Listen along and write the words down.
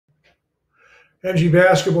MG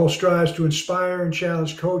Basketball strives to inspire and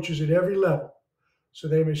challenge coaches at every level so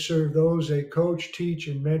they may serve those they coach, teach,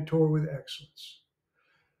 and mentor with excellence.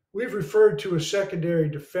 We've referred to a secondary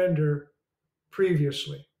defender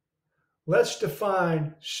previously. Let's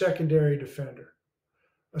define secondary defender.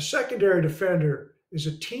 A secondary defender is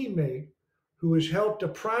a teammate who has helped a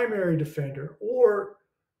primary defender or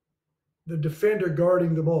the defender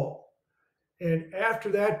guarding the ball. And after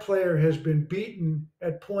that player has been beaten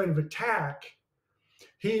at point of attack,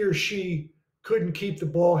 he or she couldn't keep the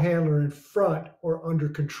ball handler in front or under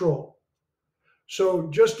control. So,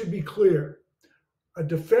 just to be clear, a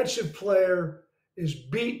defensive player is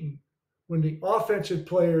beaten when the offensive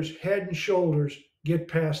player's head and shoulders get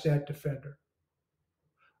past that defender.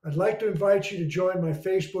 I'd like to invite you to join my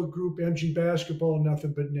Facebook group, MG Basketball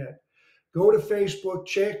Nothing But Net. Go to Facebook,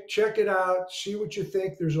 check it out, see what you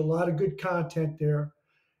think. There's a lot of good content there,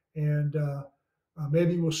 and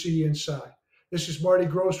maybe we'll see you inside. This is Marty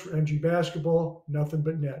Gross for MG Basketball Nothing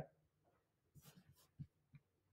But Net.